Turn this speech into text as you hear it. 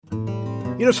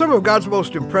Some of God's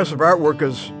most impressive artwork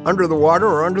is under the water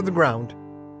or under the ground.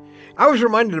 I was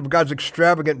reminded of God's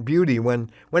extravagant beauty when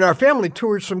our family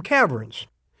toured some caverns.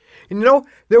 And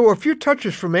there were a few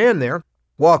touches for man there,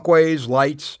 walkways,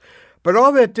 lights, but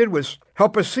all that did was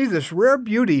help us see this rare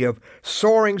beauty of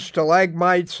soaring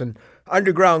stalagmites and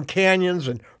underground canyons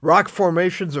and rock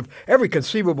formations of every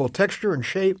conceivable texture and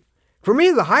shape. For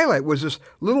me, the highlight was this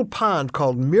little pond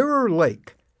called Mirror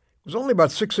Lake. It was only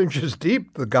about 6 inches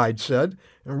deep, the guide said,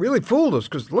 and really fooled us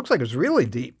because it looks like it's really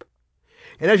deep.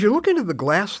 And as you look into the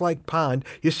glass-like pond,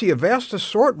 you see a vast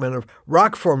assortment of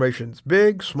rock formations,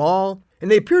 big, small,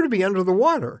 and they appear to be under the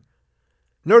water.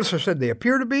 Notice I said they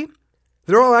appear to be.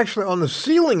 They're all actually on the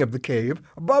ceiling of the cave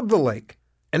above the lake.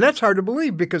 And that's hard to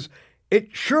believe because it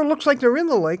sure looks like they're in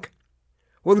the lake.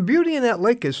 Well, the beauty in that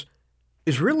lake is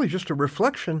really just a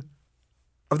reflection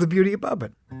of the beauty above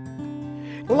it.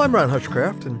 Well, I'm Ron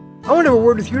Hutchcraft, and I want to have a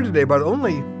word with you today about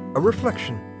only a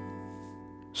reflection.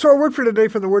 So our word for today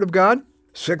from the Word of God,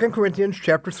 2 Corinthians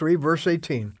chapter 3, verse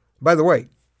 18. By the way,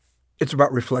 it's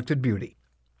about reflected beauty.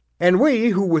 And we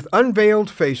who with unveiled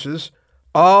faces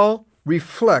all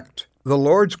reflect the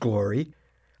Lord's glory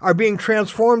are being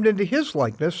transformed into His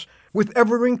likeness with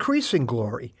ever-increasing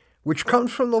glory, which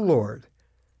comes from the Lord,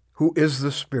 who is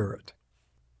the Spirit.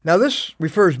 Now this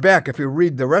refers back, if you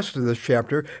read the rest of this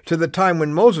chapter, to the time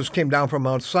when Moses came down from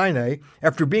Mount Sinai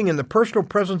after being in the personal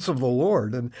presence of the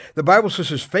Lord. And the Bible says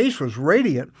his face was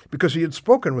radiant because he had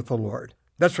spoken with the Lord.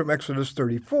 That's from Exodus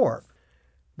 34.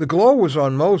 The glow was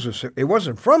on Moses. It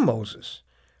wasn't from Moses,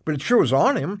 but it sure was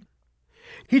on him.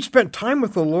 He'd spent time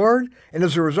with the Lord, and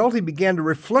as a result he began to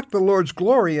reflect the Lord's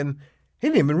glory, and he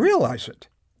didn't even realize it.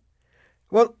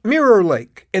 Well, Mirror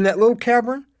Lake, in that little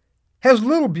cavern, has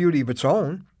little beauty of its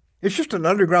own. It's just an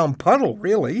underground puddle,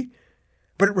 really,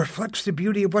 but it reflects the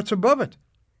beauty of what's above it,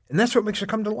 and that's what makes it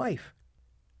come to life.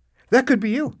 That could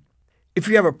be you. If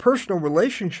you have a personal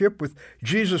relationship with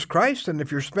Jesus Christ, and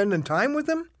if you're spending time with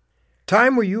Him,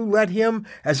 time where you let Him,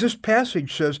 as this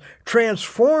passage says,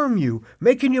 transform you,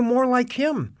 making you more like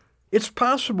Him. It's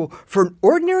possible for an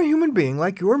ordinary human being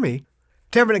like you or me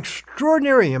to have an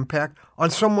extraordinary impact on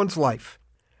someone's life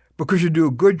because you do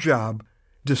a good job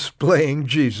displaying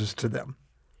Jesus to them.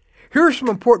 Here are some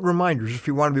important reminders if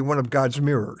you want to be one of God's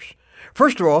mirrors.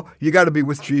 First of all, you got to be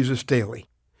with Jesus daily.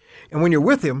 And when you're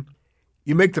with Him,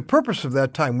 you make the purpose of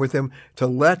that time with Him to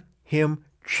let Him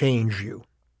change you.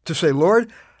 To say,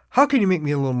 Lord, how can you make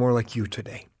me a little more like you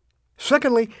today?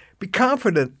 Secondly, be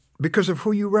confident because of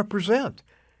who you represent.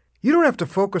 You don't have to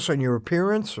focus on your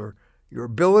appearance or your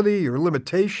ability, your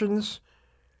limitations,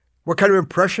 what kind of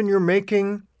impression you're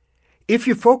making. If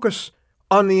you focus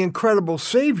on the incredible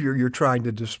Savior you're trying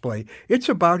to display, it's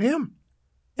about Him.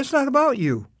 It's not about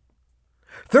you.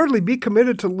 Thirdly, be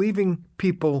committed to leaving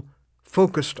people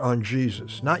focused on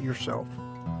Jesus, not yourself.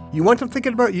 You want them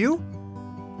thinking about you?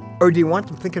 Or do you want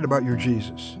them thinking about your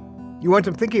Jesus? You want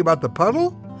them thinking about the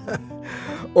puddle?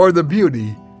 Or the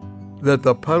beauty that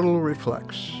the puddle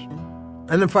reflects?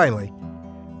 And then finally,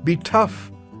 be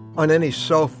tough on any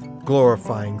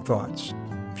self-glorifying thoughts.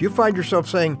 If you find yourself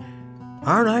saying,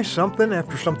 aren't I something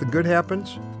after something good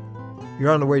happens?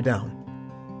 You're on the way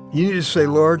down. You need to say,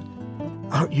 Lord,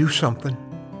 aren't you something?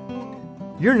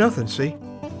 You're nothing, see?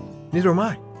 Neither am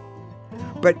I.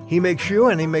 But He makes you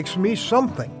and He makes me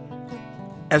something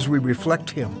as we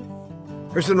reflect Him.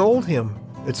 There's an old hymn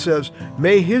that says,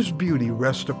 may His beauty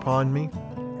rest upon me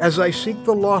as I seek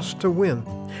the lost to win,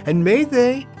 and may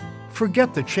they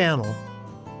forget the channel,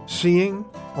 seeing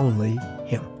only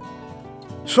Him.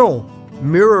 So,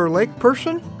 Mirror Lake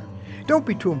person, don't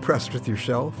be too impressed with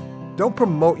yourself. Don't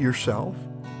promote yourself.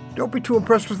 Don't be too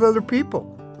impressed with other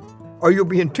people, or you'll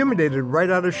be intimidated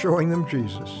right out of showing them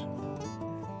Jesus.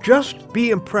 Just be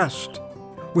impressed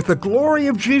with the glory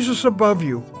of Jesus above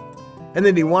you, and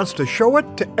then He wants to show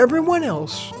it to everyone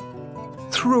else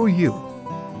through you.